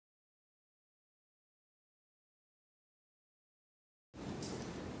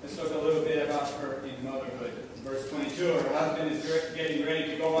2, her husband is getting ready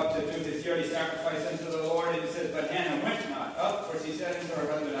to go up to do his yearly sacrifice unto the Lord. And it says, but Hannah went not up, for she said unto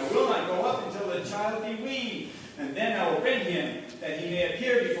her husband, I will not go up until the child be weaned, and then I will bring him, that he may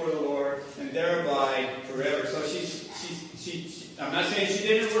appear before the Lord, and there abide forever. So I'm not saying she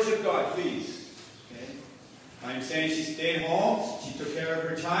didn't worship God, please. Okay? I'm saying she stayed home, she took care of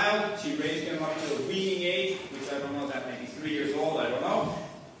her child, she raised him up to the weaning age, which I don't know, that may be 3 years old, I don't know.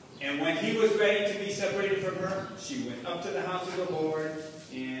 And when he was ready to be separated from her, she went up to the house of the Lord,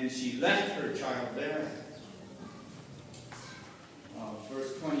 and she left her child there.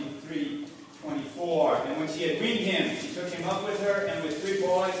 Verse 23, 24. And when she had weaned him, she took him up with her, and with 3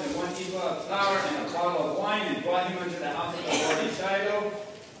 boys, and 1 ephah of flour, and a bottle of wine, and brought him unto the house of the Lord in Shiloh.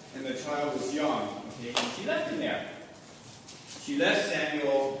 And the child was young. Okay, and she left him there. She left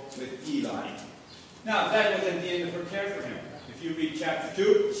Samuel with Eli. Now, that wasn't the end of her care for him. If you read chapter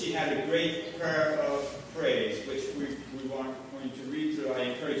 2, she had a great prayer of praise, which we weren't going to read through. I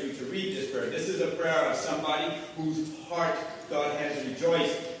encourage you to read this prayer. This is a prayer of somebody whose heart God has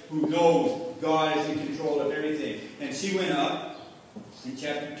rejoiced, who knows God is in control of everything. And she went up, in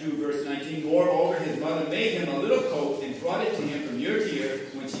chapter 2, verse 19, moreover, his mother made him a little coat and brought it to him from year to year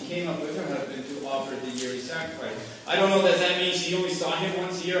when she came up with her husband to offer the yearly sacrifice. I don't know, does that mean she only saw him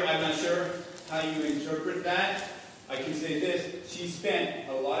once a year? I'm not sure how you interpret that. I can say this, she spent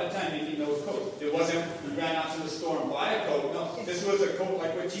a lot of time making those coats. It wasn't, we ran out to the store and buy a coat. No, this was a coat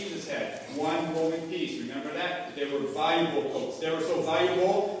like what Jesus had. 1 woven piece. Remember that? They were valuable coats. They were so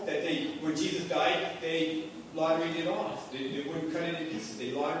valuable that when Jesus died, they lotteried it off. They wouldn't cut it in pieces.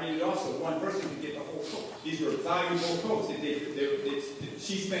 They lotteried it off so one person could get the whole coat. These were valuable coats.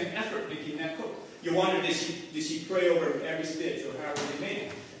 She spent effort making that coat. You wonder, did she pray over every stitch or however they made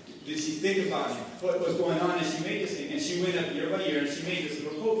it? Did she think about him? What was going on as she made this thing? And she went up year by year and she made this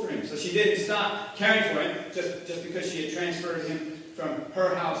little coat for him. So she didn't stop caring for him just because she had transferred him from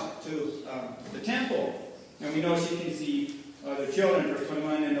her house to the temple. And we know she conceived other children. Verse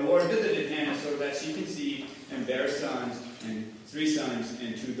 21, and the Lord visited Hannah so that she conceived and bare sons, and 3 sons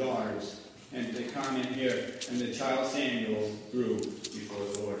and 2 daughters. And they comment here, and the child Samuel grew before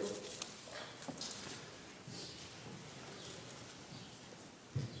the Lord.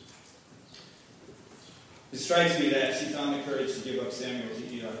 It strikes me that she found the courage to give up Samuel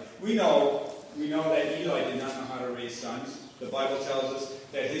to Eli. We know that Eli did not know how to raise sons. The Bible tells us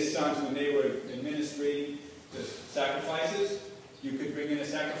that his sons, when they were administrating the sacrifices, you could bring in a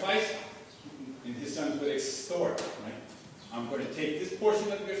sacrifice, and his sons would extort, right? I'm going to take this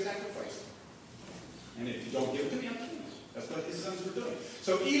portion of your sacrifice. And if you don't give it to me, I'll kill you. That's what his sons were doing.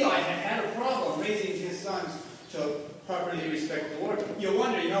 So Eli had a problem raising his sons to properly respect the Lord. You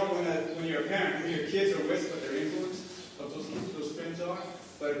wonder, when you're a parent, who your kids are with, what their influence of those friends are.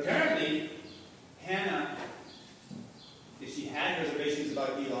 But apparently, Hannah, if she had reservations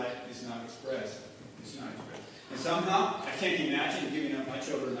about Eli, it's not expressed. It's not expressed. And somehow, I can't imagine giving up my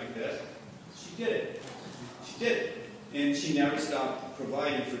children like this. She did it. She did it. And she never stopped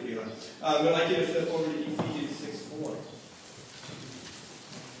providing for Eli. I'd like you to flip over to Ephesians 6:4.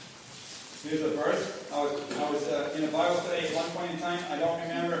 Here's a verse. I was in a Bible study at one point in time. I don't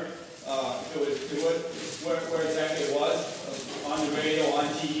remember where exactly it was. On the radio, on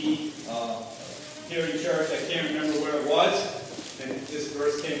TV, here in church. I can't remember where it was. And this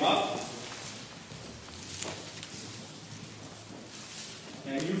verse came up.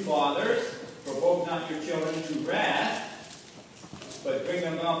 And you fathers, provoke not your children to wrath, but bring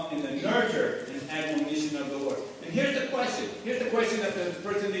them up in the nurture and admonition of the Lord. And here's the question. Here's the question that the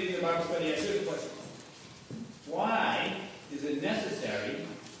person leading the Bible study asked. Here's the question. Why is it necessary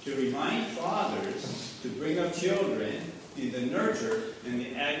to remind fathers to bring up children in the nurture and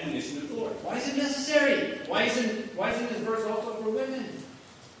the admonition of the Lord? Why is it necessary? Why isn't this verse also for women?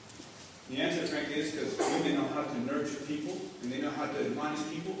 The answer, frankly, is because women know how to nurture people and they know how to admonish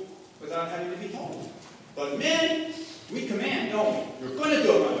people without having to be told. But men, we command, don't we? We're going to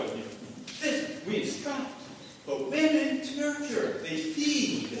do it right way. This, we instruct. But women nurture. They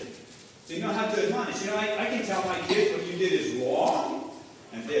feed. They know how to admonish. I can tell my kids what you did is wrong,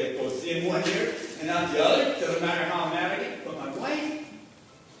 and they goes in one ear and out the other. Doesn't matter how mad I get. But my wife,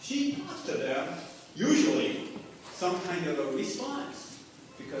 she talks to them, usually, some kind of a response,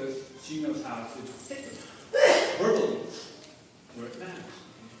 because she knows how to take them verbally where it matters.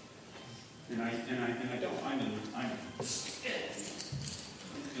 And I don't. I'm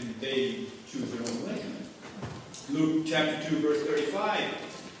and they choose their own way. Luke chapter 2, verse 35.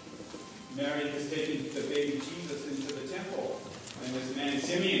 Mary has taken the baby Jesus into the temple. And this man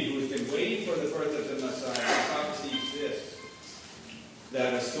Simeon, who has been waiting for the birth of the Messiah, prophesies this,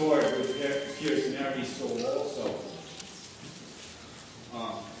 that a sword would pierce Mary's soul also.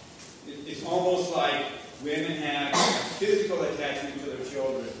 It's almost like women have a physical attachment to their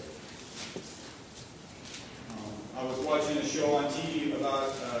children. I was watching a show on TV about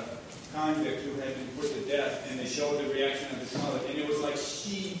a convict who had been put to death, and they showed the reaction of his mother, and it was like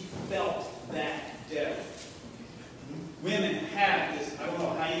she felt that death. Women have this, I don't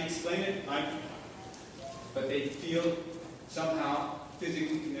know how you explain it, but they feel somehow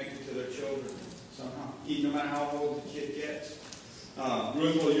physically connected to their children. Somehow, no matter how old the kid gets.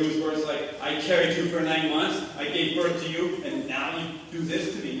 Ruth will use words like, I carried you for 9 months, I gave birth to you, and now you do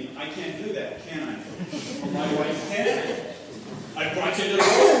this to me. I can't do that, can I? Or my wife can. I brought you to the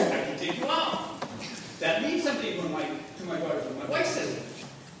world, I can take you out. That means something to my daughter. When my wife says it,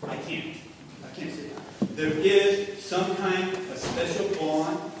 I can't say that. There is some kind of special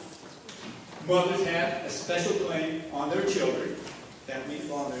bond. Mothers have a special claim on their children that we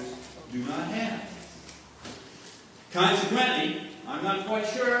fathers do not have. Consequently, I'm not quite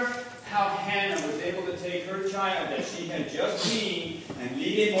sure how Hannah was able to take her child that she had just seen and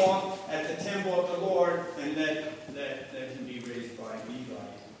lead him off at the temple of the Lord and let him be raised by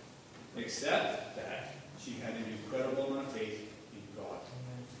Eli. Except that she had an incredible amount of faith in God.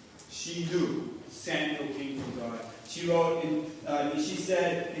 She knew Samuel came from God. She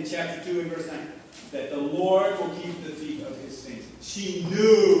said in chapter 2 and verse 9 that the Lord will keep the feet of his saints. She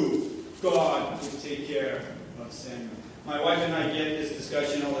knew God would take care of Samuel. My wife and I get this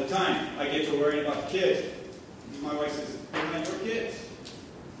discussion all the time. I get to worry about the kids. My wife says, they're not your kids.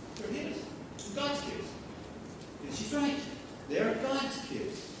 They're his. They're God's kids. And she's right. They're God's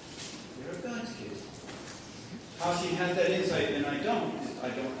kids. They're God's kids. How she has that insight and I don't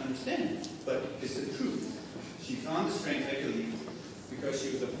understand. But it's the truth. She found the strength, I believe, because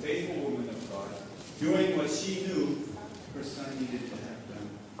she was a faithful woman of God, doing what she knew her son needed to have done.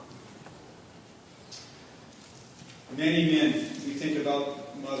 Many men, we think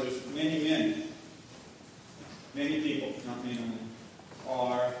about mothers, many men, many people, not men only,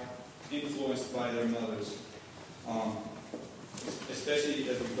 are influenced by their mothers, especially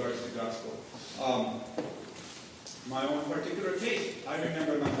as regards the gospel. My own particular case, I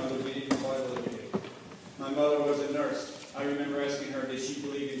remember my mother reading the Bible every day. My mother was a nurse. I remember asking her, did she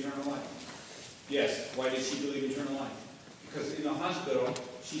believe in eternal life? Yes. Why did she believe in eternal life? Because in the hospital,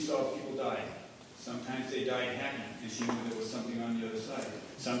 she saw people die. Sometimes they died happy, and she knew there was something on the other side.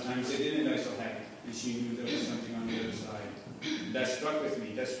 Sometimes they didn't die so happy, and she knew there was something on the other side. That struck with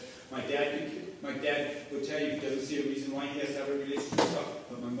me. My dad would tell you he doesn't see a reason why he has to have a relationship with God,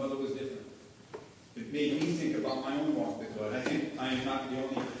 but my mother was different. It made me think about my own walk with God. I think I am not the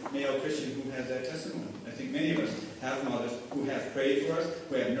only male Christian who has that testimony. I think many of us have mothers who have prayed for us,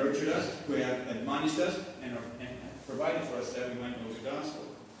 who have nurtured us, who have admonished us, and provided for us that we might know the gospel.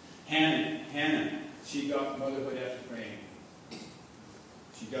 Hannah, she got motherhood after praying.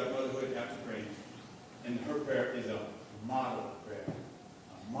 She got motherhood after praying. And her prayer is a model prayer.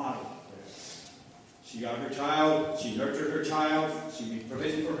 A model prayer. She got her child, she nurtured her child, she made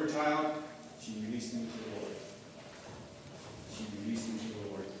provision for her child, she released him to the Lord. She released him to the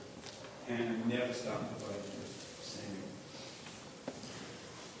Lord. Hannah never stopped providing for Samuel.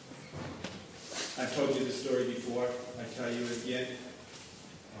 I've told you this story before. I tell you it again.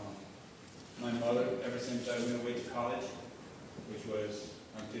 My mother, ever since I went away to college, which was,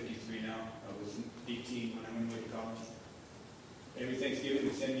 I'm 53 now, I was 18 when I went away to college. Every Thanksgiving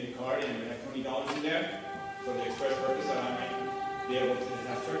would send me a card and it would have $20 in there for the express purpose that I might be able to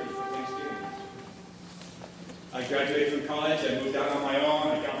have turkey for Thanksgiving. I graduated from college, I moved out on my own,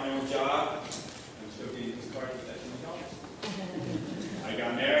 I got my own job. I'm still getting this card with that $20. I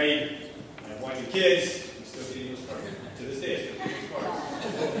got married, I have wife and kids, I'm still getting those cards. To this day, I still get those cards.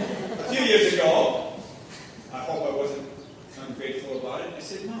 A few years ago, I hope I wasn't ungrateful about it, I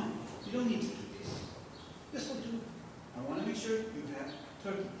said, Mom, you don't need to do this. This will do. I want to make sure you have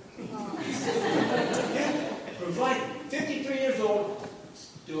turkey. Yeah, provide. 53 years old,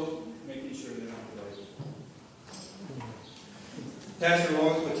 still making sure that I'm provided. Pastor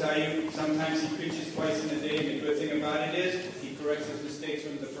Rose will tell you, sometimes he preaches twice in a day, and the good thing about it is, he corrects his mistakes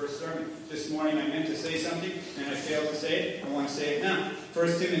from the first sermon. This morning I meant to say something, and I failed to say it. I want to say it now.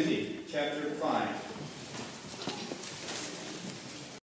 1 Timothy chapter 5.